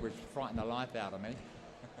flamethrower on me, which frightened the life out of me,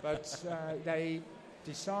 but they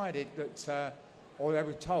decided that, or they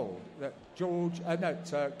were told that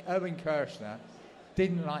Erwin Kirshner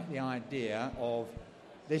didn't like the idea of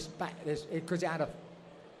this because it had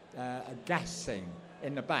a gas thing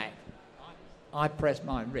in the back. I pressed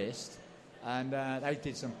my wrist, and they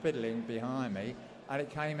did some fiddling behind me, and it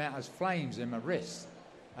came out as flames in my wrist.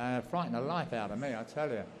 Frightened the life out of me, I tell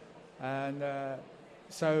you. And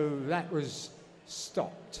so that was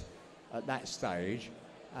stopped at that stage,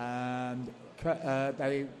 and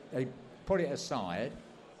they put it aside.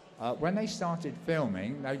 When they started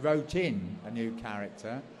filming, they wrote in a new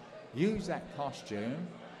character, used that costume,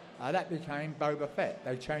 that became Boba Fett.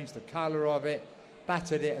 They changed the colour of it,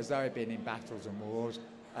 battered it as though it had been in battles and wars,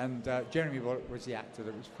 and Jeremy Bulloch was the actor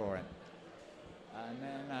that was for it. And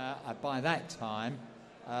then by that time,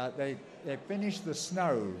 they finished the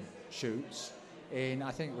snow shoots in,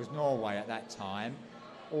 I think it was Norway at that time,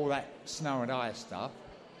 all that snow and ice stuff.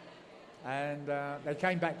 And they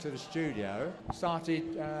came back to the studio,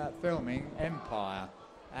 started filming Empire,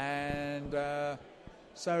 and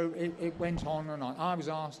so it went on and on. I was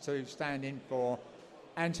asked to stand in for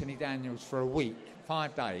Anthony Daniels for a week,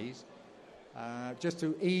 5 days, just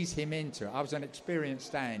to ease him into it. I was an experienced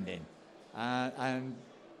stand-in, and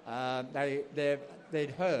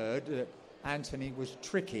they'd heard that Anthony was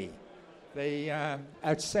tricky, the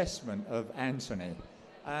assessment of Anthony,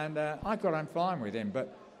 and I got on fine with him,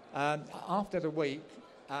 but after the week,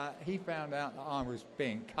 he found out that I was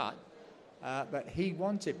being cut, but he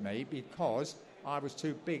wanted me because I was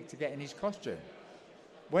too big to get in his costume.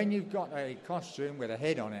 When you've got a costume with a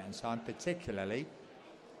head on it and so on, particularly,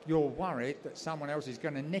 you're worried that someone else is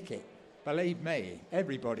going to nick it. Believe me,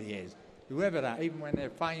 everybody is. Whoever that, even when they're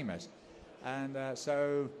famous. And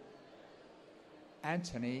so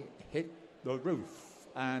Anthony hit the roof,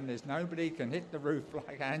 and there's nobody can hit the roof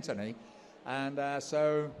like Anthony. And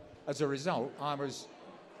so, as a result, I was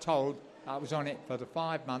told I was on it for the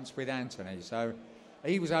 5 months with Anthony. So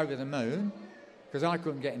he was over the moon because I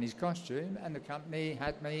couldn't get in his costume, and the company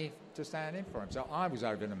had me to stand in for him. So I was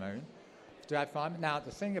over the moon to have 5 months. Now,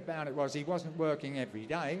 the thing about it was he wasn't working every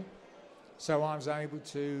day, so I was able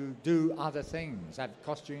to do other things, have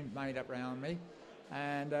costumes made up around me.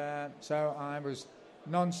 And so I was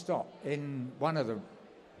non-stop in one of the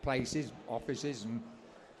places, offices and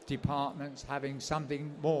departments, having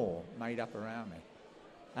something more made up around me,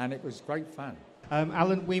 and it was great fun.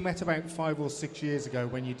 Alan, we met about 5 or 6 years ago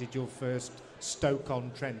when you did your first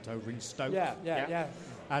Stoke-on-Trent over in Stoke. Yeah.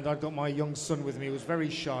 And I'd got my young son with me, who was very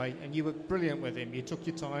shy, and you were brilliant with him. You took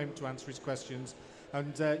your time to answer his questions,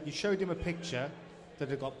 and you showed him a picture that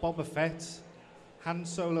had got Boba Fett, Han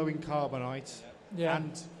Solo in carbonite,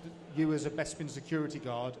 and you as a Bespin security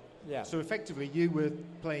guard. Yeah. So effectively, you were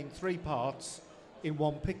playing 3 parts in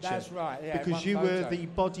one picture. That's right, yeah. Because you were the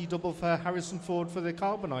body double for Harrison Ford for the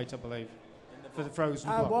carbonite, I believe, for the Frozen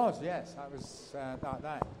Block. I was, yes. I was like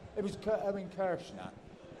that. It was Erwin Kirshner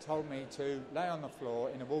told me to lay on the floor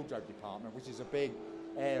in the wardrobe department, which is a big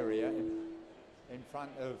area in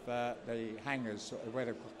front of the hangers where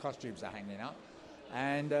the costumes are hanging up.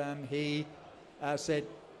 And he said,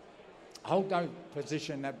 hold that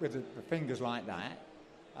position with the fingers like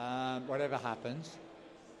that, whatever happens.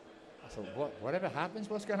 I thought, whatever happens?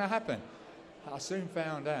 What's going to happen? I soon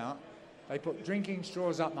found out they put drinking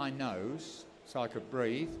straws up my nose so I could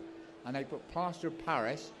breathe, and they put plaster of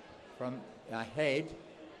Paris from my head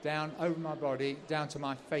down over my body, down to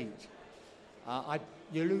my feet.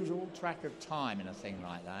 You lose all track of time in a thing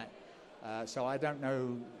like that, so I don't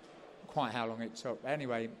know quite how long it took.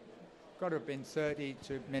 Anyway, got to have been 30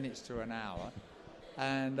 minutes to an hour,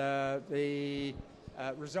 and the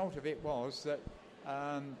result of it was that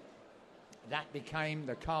that became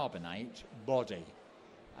the carbonate body,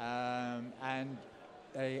 and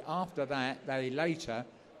after that, they later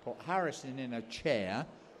put Harrison in a chair.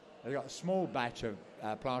 They got a small batch of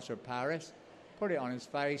plaster of Paris, put it on his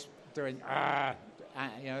face, doing,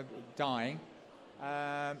 dying.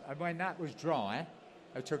 And when that was dry,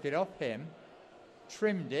 they took it off him,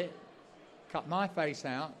 trimmed it, cut my face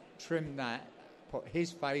out, trimmed that, put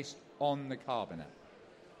his face on the carbonet.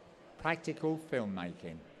 Practical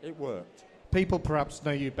filmmaking. It worked. People perhaps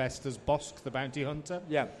know you best as Bossk, the bounty hunter.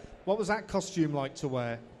 Yeah. What was that costume like to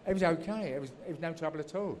wear? It was okay. It was no trouble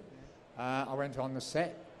at all. I went on the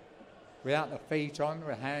set without the feet on,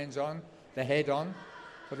 with hands on, the head on,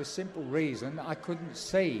 for the simple reason that I couldn't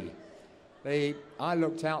see. I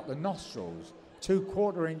looked out the nostrils, 2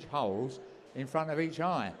 quarter-inch holes in front of each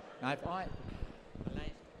eye. Now,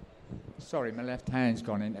 sorry, my left hand's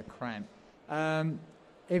gone into cramp.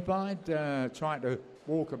 If I'd tried to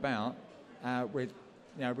walk about with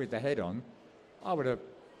the head on, I would have.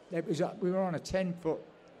 We were on a 10-foot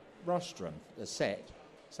rostrum, the set,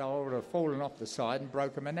 so I would have fallen off the side and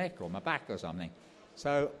broken my neck or my back or something.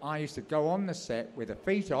 So I used to go on the set with the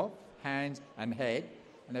feet off, hands and head,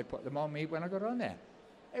 and they put them on me when I got on there.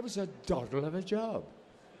 It was a doddle of a job.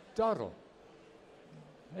 Doddle.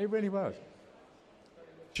 It really was.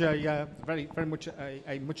 Yeah, very, very much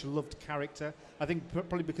a much loved character. I think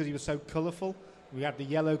probably because he was so colourful. We had the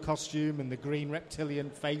yellow costume and the green reptilian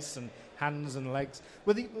face and hands and legs.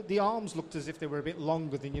 Well, the arms looked as if they were a bit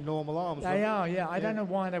longer than your normal arms. They are, yeah. I don't know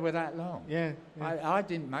why they were that long. Yeah. I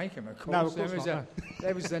didn't make them, of course. No, of course not.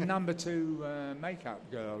 There was the number 2 makeup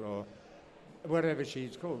girl or whatever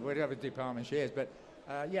she's called, whatever department she is. But,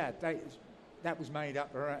 that was made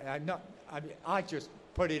up. I just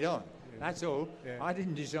put it on. That's all. Yeah. I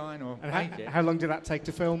didn't design or make it. How long did that take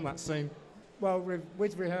to film, that scene? Well,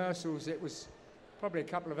 with rehearsals, it was probably a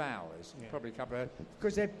couple of hours. Yeah. Probably a couple of...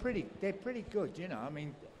 Because they're pretty good, you know. I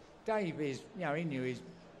mean, Dave is, he knew his...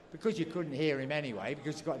 Because you couldn't hear him anyway,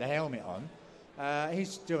 because he's got the helmet on,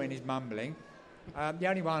 he's doing his mumbling. The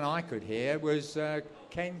only one I could hear was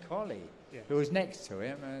Ken Colley, who was next to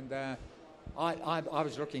him, and I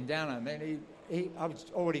was looking down at him, and I was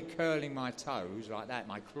already curling my toes like that,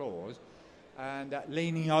 my claws, and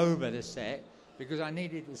leaning over the set because I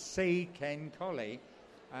needed to see Ken Colley.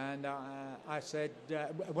 And I said,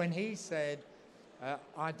 when he said,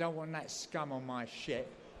 I don't want that scum on my ship,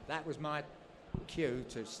 that was my cue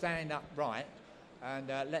to stand upright and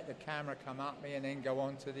let the camera come up me and then go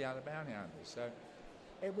on to the other bounty hunters. So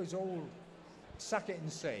it was all suck it and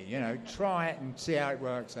see, try it and see how it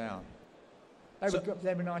works out.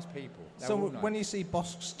 They were nice people. When you see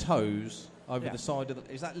Bossk's toes over the side of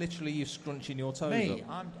is that literally you scrunching your toes Me,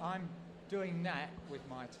 up? I'm doing that with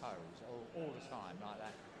my toes all the time like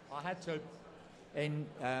that. I had to,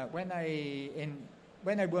 when they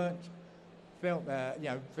weren't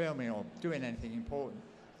filming or doing anything important,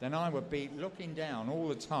 then I would be looking down all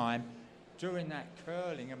the time, doing that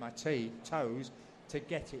curling of my toes to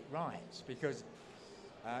get it right, because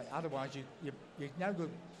otherwise you're no good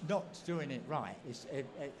not doing it right. It's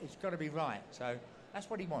got to be right. So that's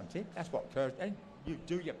what he wanted. That's what Kirsch. And you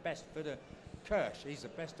do your best for the Kirsch. He's the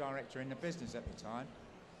best director in the business at the time.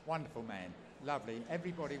 Wonderful man. Lovely.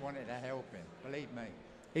 Everybody wanted to help him. Believe me.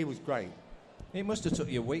 He was great. It must have took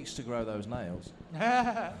you weeks to grow those nails.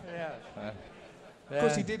 Yeah. Of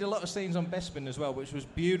course, he did a lot of scenes on Bespin as well, which was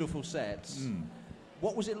beautiful sets. Mm.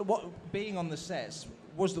 What was it? Being on the sets?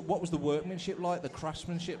 What was the workmanship like? The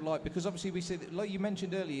craftsmanship like? Because obviously we see, like you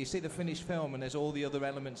mentioned earlier, you see the finished film and there's all the other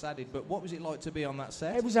elements added. But what was it like to be on that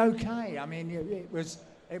set? It was okay. I mean,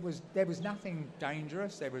 there was nothing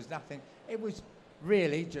dangerous. There was nothing. It was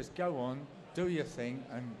really just go on, do your thing,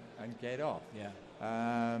 and get off.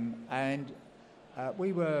 Yeah.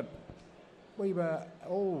 We were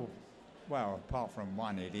all, well, apart from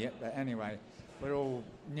one idiot, but anyway, we all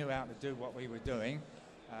knew how to do what we were doing.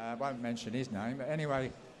 I won't mention his name, but anyway,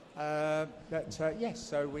 yes,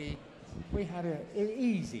 so we had it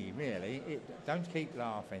easy, really. Don't keep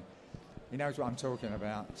laughing. He knows what I'm talking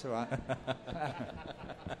about. So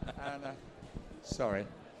sorry,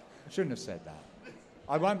 I shouldn't have said that.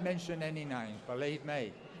 I won't mention any names, believe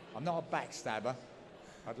me. I'm not a backstabber.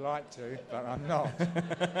 I'd like to, but I'm not.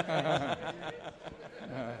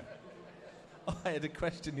 I had a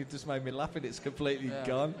question, you just made me laugh and it's completely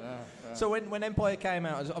gone. So when Empire came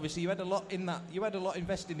out, obviously you had a lot in that. You had a lot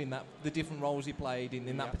invested in that, the different roles he played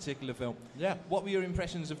in that particular film. Yeah. What were your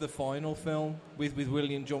impressions of the final film with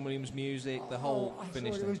John Williams' music, the whole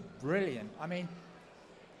finish? It was brilliant. I mean,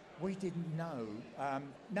 we didn't know.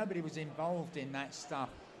 Nobody was involved in that stuff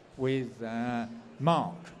with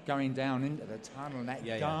Mark going down into the tunnel and that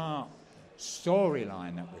dark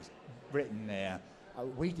storyline that was written there.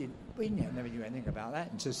 we never knew anything about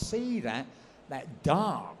that. And to see that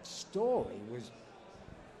dark story was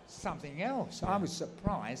something else. I was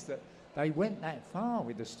surprised that they went that far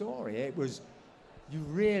with the story. It was, you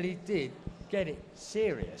really did get it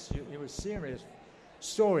serious. It was serious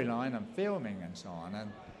storyline and filming and so on.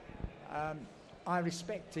 And I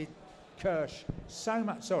respected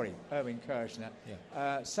Erwin Kershner,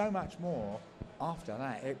 so much more after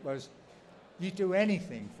that. It was, you do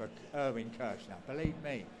anything for Erwin Kershner, believe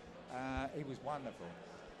me. He was wonderful.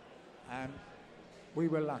 We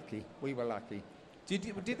were lucky.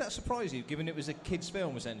 Did that surprise you, given it was a kids'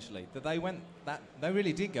 film essentially? That they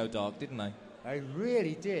really did go dark, didn't they? They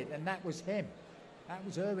really did, and that was him. That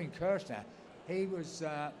was Erwin Kershner. He was,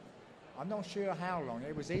 I'm not sure how long.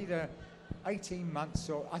 It was either 18 months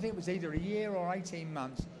or I think it was either a year or 18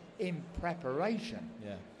 months in preparation,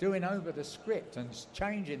 doing over the script and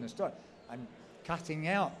changing the story and cutting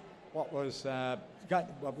out what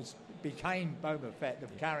became Boba Fett, the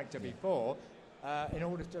character before, in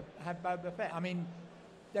order to have Boba Fett. I mean,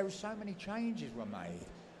 there were so many changes were made,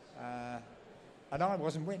 and I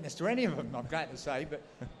wasn't witness to any of them, I'm glad to say, but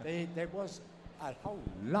there was a whole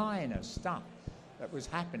line of stuff that was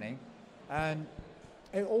happening, and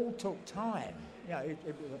it all took time.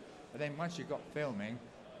 But then once you got filming,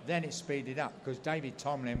 then it speeded up, because David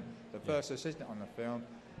Tomlin, the first assistant on the film,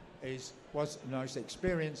 was the most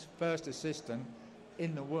experienced first assistant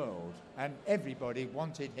in the world, and everybody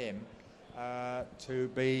wanted him to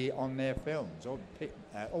be on their films,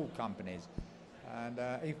 all companies. And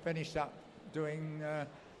he finished up doing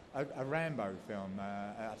a Rambo film.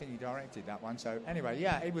 I think he directed that one. So anyway,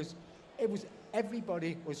 it was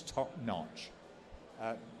everybody was top notch.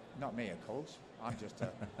 Not me, of course. I'm just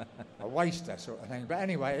a waster sort of thing. But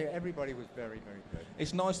anyway, everybody was very, very good.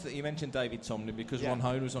 It's nice that you mentioned David Tomlin, because Ron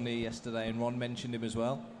Hone was on here yesterday, and Ron mentioned him as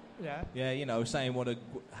well. Yeah. Yeah, saying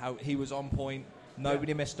how he was on point.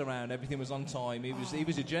 Nobody messed around. Everything was on time. He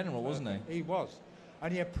was a general, wasn't he? He was,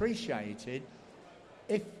 and he appreciated.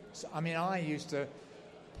 I used to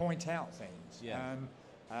point out things.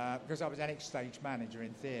 Because I was an ex-stage manager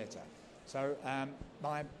in theatre. So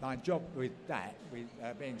my job with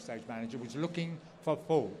being stage manager, was looking for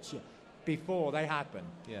faults before they happen.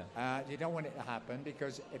 You don't want it to happen,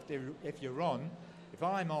 because if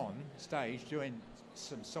I'm on stage doing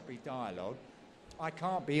some soppy dialogue, I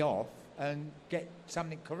can't be off and get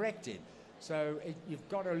something corrected. So you've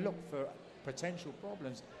got to look for potential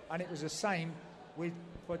problems, and it was the same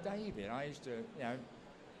for David. I used to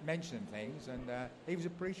mention things, and he was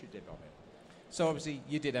appreciative of it. So obviously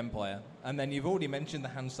you did Empire, and then you've already mentioned the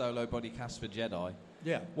Han Solo body cast for Jedi.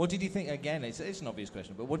 Yeah. What did you think, again, it's an obvious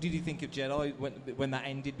question, but what did you think of Jedi when that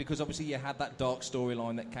ended? Because obviously you had that dark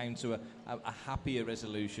storyline that came to a happier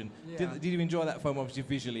resolution. Yeah. Did you enjoy that film? Obviously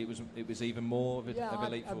visually it was even more of a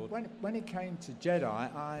leap forward. When it came to Jedi,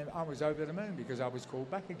 I was over the moon, because I was called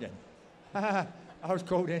back again. I was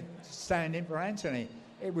called in to stand in for Anthony.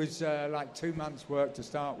 It was like 2 months' work to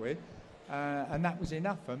start with, and that was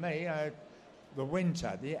enough for me.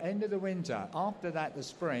 The end of the winter. After that, the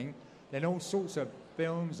spring, then all sorts of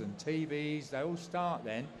films and TVs, they all start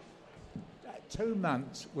then. 2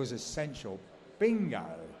 months was essential. Bingo.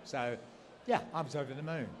 So, I was over the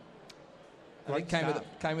moon. And it came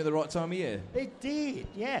at the right time of year? It did,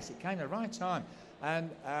 yes. It came at the right time. And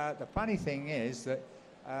the funny thing is that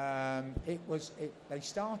they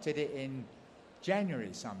started it in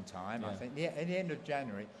January sometime, I think, at the end of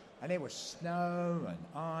January. And there was snow and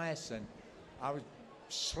ice, and I was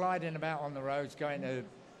sliding about on the roads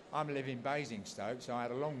I live in Basingstoke, so I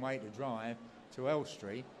had a long way to drive to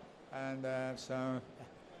Elstree, and so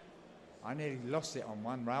I nearly lost it on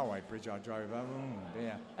one railway bridge I drove over. Oh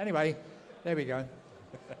dear. Anyway, there we go.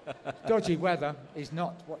 Dodgy weather is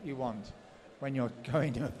not what you want when you're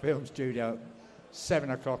going to a film studio at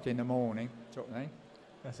 7 o'clock in the morning, sort of thing.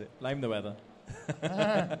 That's it. Blame the weather.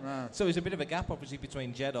 So there's a bit of a gap, obviously,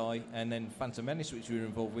 between Jedi and then Phantom Menace, which you were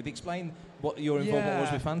involved with. Explain what your involvement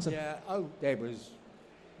was with Phantom. There was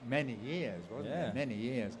many years, wasn't there? Many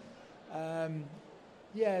years.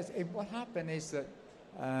 What happened is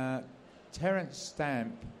that Terence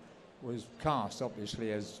Stamp was cast,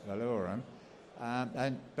 obviously, as Valorum,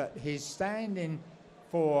 but he's standing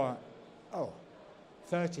for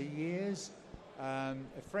 30 years. A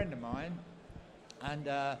friend of mine,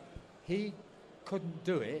 and he couldn't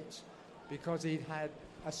do it because he'd had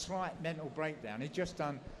a slight mental breakdown. He'd just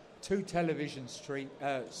done 2 television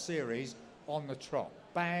series on the trot.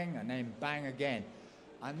 Bang, and then bang again.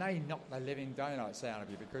 And they knock the living daylights out of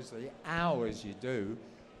you, because the hours you do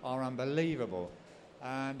are unbelievable.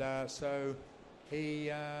 And so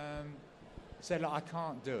he said, look, I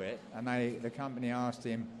can't do it. And the company asked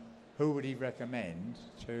him who would he recommend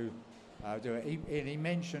to do it. He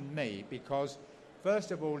mentioned me because,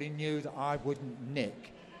 first of all, he knew that I wouldn't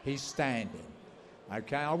nick his standing.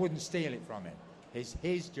 Okay, I wouldn't steal it from him. It's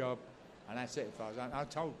his job, and that's it. I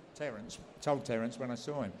told Terence when I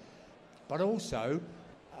saw him. But also,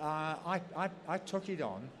 I took it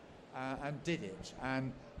on and did it,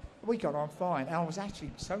 and we got on fine. And I was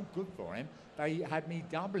actually so good for him. They had me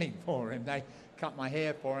doubling for him. They cut my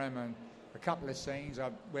hair for him, and a couple of scenes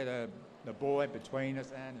with the boy between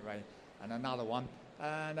us, anyway, and another one.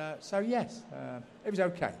 And so yes, it was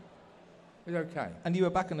okay. It was okay. And you were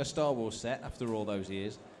back on the Star Wars set after all those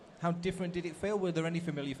years. How different did it feel? Were there any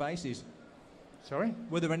familiar faces? Sorry?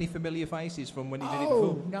 Were there any familiar faces from when you did it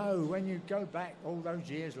Oh, before? no. When you go back all those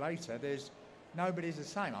years later, nobody's the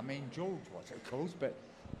same. I mean, George was, of course, but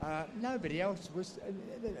nobody else was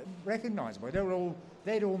recognisable.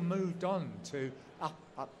 They'd all moved on to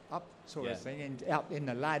up sort of thing, up in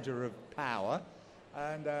the ladder of power.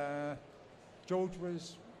 And George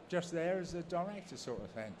was just there as a director sort of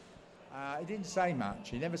thing. He didn't say much.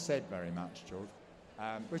 He never said very much, George,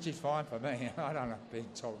 which is fine for me. I don't like being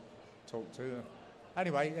talked to.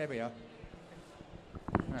 Anyway, there we are.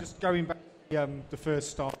 Just going back to the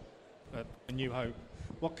first Star A New Hope,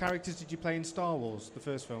 what characters did you play in Star Wars, the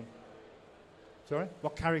first film? Sorry?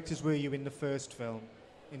 What characters were you in the first film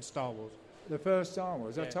in Star Wars? The first Star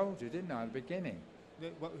Wars? Yeah. I told you, didn't I, at the beginning?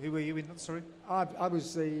 Who were you in? Sorry? I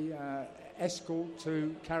was the escort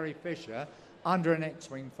to Carrie Fisher under an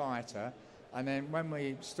X-Wing fighter, and then when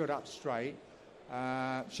we stood up straight,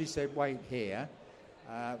 she said, wait here,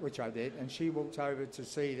 which I did, and she walked over to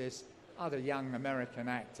see this other young American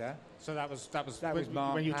actor. So that was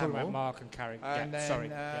Mark when you were talking Hamill. about Mark and Carrie. And then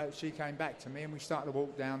Sorry. she came back to me, and we started to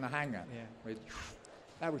walk down the hangar. Yeah.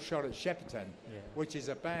 That was shot at Shepperton, which is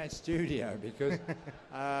a bad studio because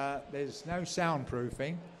there's no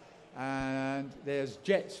soundproofing, and there's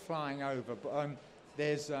jets flying over.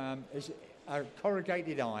 There's a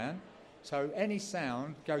corrugated iron, so any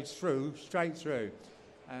sound goes straight through.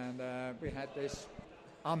 And we had this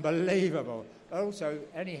unbelievable. Also,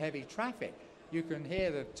 any heavy traffic, you can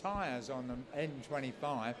hear the tyres on the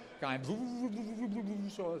N25 going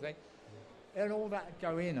sort of thing. And all that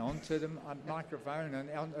go in onto the microphone and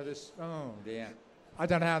onto this. Oh dear, I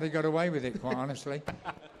don't know how they got away with it, quite honestly.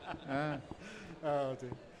 Oh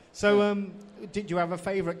dear. So, did you have a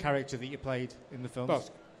favourite character that you played in the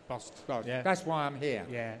films? Bossk. Yeah. That's why I'm here.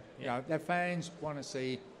 Yeah. You know, the fans want to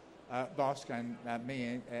see Bossk and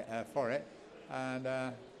me for it,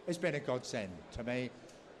 and it's been a godsend to me.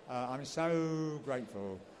 I'm so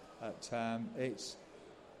grateful that it's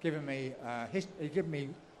given me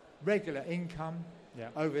regular income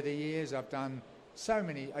over the years. I've done so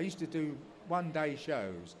many. I used to do one-day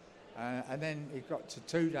shows, and then it got to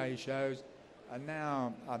two-day shows, and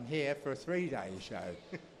now I'm here for a three-day show,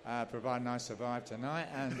 providing I survive tonight.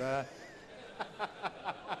 And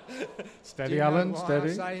steady, do you Alan. know why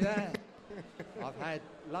Steady. I say that? I've had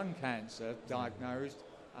lung cancer diagnosed,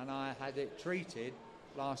 and I had it treated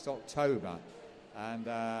last October, and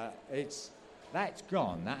that's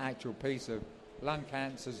gone. That actual piece of lung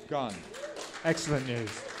cancer's gone. Excellent news.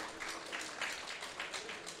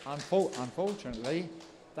 Unfortunately,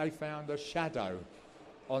 they found a shadow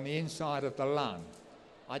on the inside of the lung.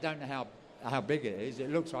 I don't know how big it is. It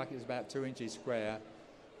looks like it's about 2 inches square.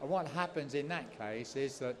 And what happens in that case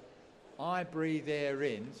is that I breathe air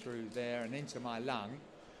in through there and into my lung,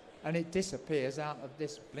 and it disappears out of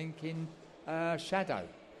this blinking shadow.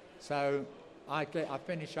 So I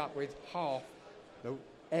finish up with half the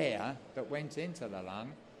air that went into the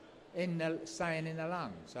lung staying in the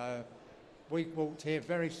lung. So we walked here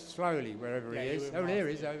very slowly wherever he is. Oh, there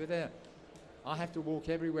he is over there. I have to walk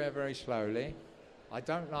everywhere very slowly. I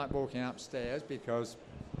don't like walking upstairs because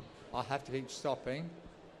I have to keep stopping,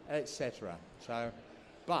 etc. So,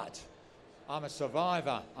 but I'm a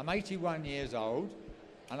survivor. I'm 81 years old,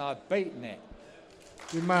 and I've beaten it.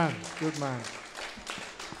 Good man. Good man.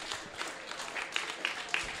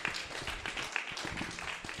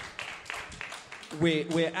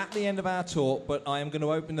 We're at the end of our talk, but I am going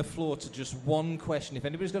to open the floor to just one question. If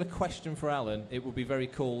anybody's got a question for Alan, it would be very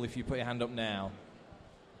cool if you put your hand up now.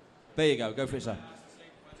 There you go. Go for it, sir.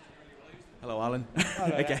 Hello, Alan.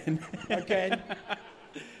 Hello. Again.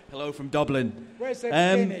 Hello from Dublin. Where's the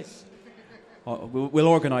Guinness? We'll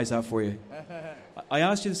organise that for you. I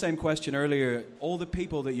asked you the same question earlier. All the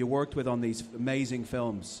people that you worked with on these amazing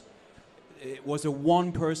films, was there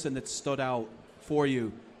one person that stood out for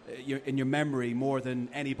you in your memory more than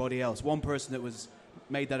anybody else? One person that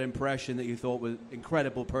made that impression that you thought was an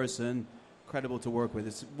incredible person, incredible to work with.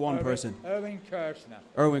 It's one person. Erwin Kirshner.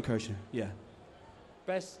 Erwin Kirshner, yeah.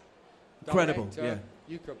 Best Incredible, director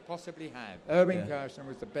yeah. you could possibly have. Erwin Yeah. Kirshner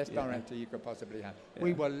was the best Yeah. director you could possibly have. Yeah.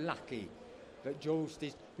 We were lucky that George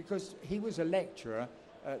did, because he was a lecturer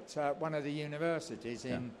at one of the universities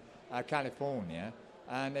in California,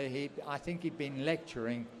 and I think he'd been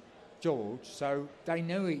lecturing George, so they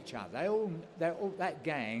knew each other. That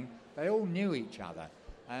gang, they all knew each other,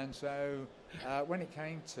 and so when it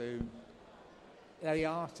came to, they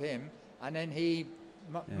asked him, and then he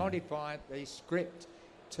modified the script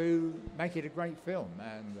to make it a great film,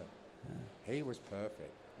 and he was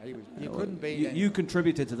perfect. You couldn't be. You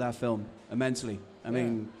contributed to that film immensely. I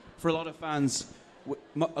mean, for a lot of fans,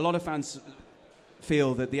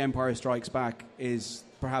 feel that The Empire Strikes Back is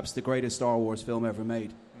perhaps the greatest Star Wars film ever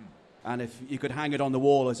made. And if you could hang it on the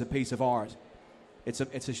wall as a piece of art, it's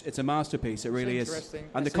a masterpiece. It really is.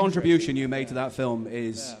 And the contribution you made to that film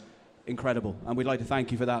is incredible. And we'd like to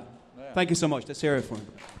thank you for that. Yeah. Thank you so much. Let's hear it for him.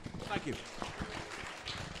 Thank you.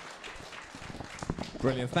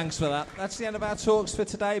 Brilliant, thanks for that. That's the end of our talks for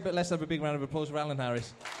today, but let's have a big round of applause for Alan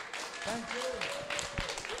Harris. Thank you.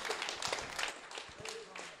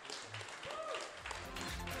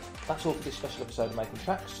 That's all for this special episode of Making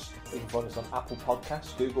Tracks. You can find us on Apple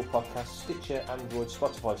Podcasts, Google Podcasts, Stitcher, Android,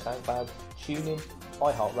 Spotify, SoundCloud, TuneIn,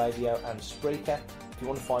 iHeartRadio and Spreaker. If you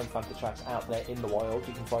want to find Fantha Tracks out there in the wild,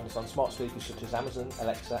 you can find us on smart speakers such as Amazon,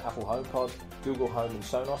 Alexa, Apple HomePod, Google Home and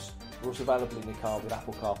Sonos. We're also available in your car with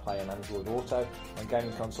Apple CarPlay and Android Auto, on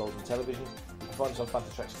gaming consoles and television. You can find us on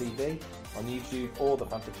Fantha Tracks TV, on YouTube or the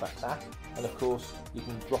Fantha Tracks app. And of course, you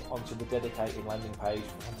can drop onto the dedicated landing page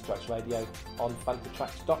for Fantha Tracks Radio on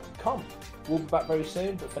fanthatracks.com. We'll be back very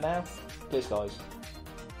soon, but for now, cheers guys.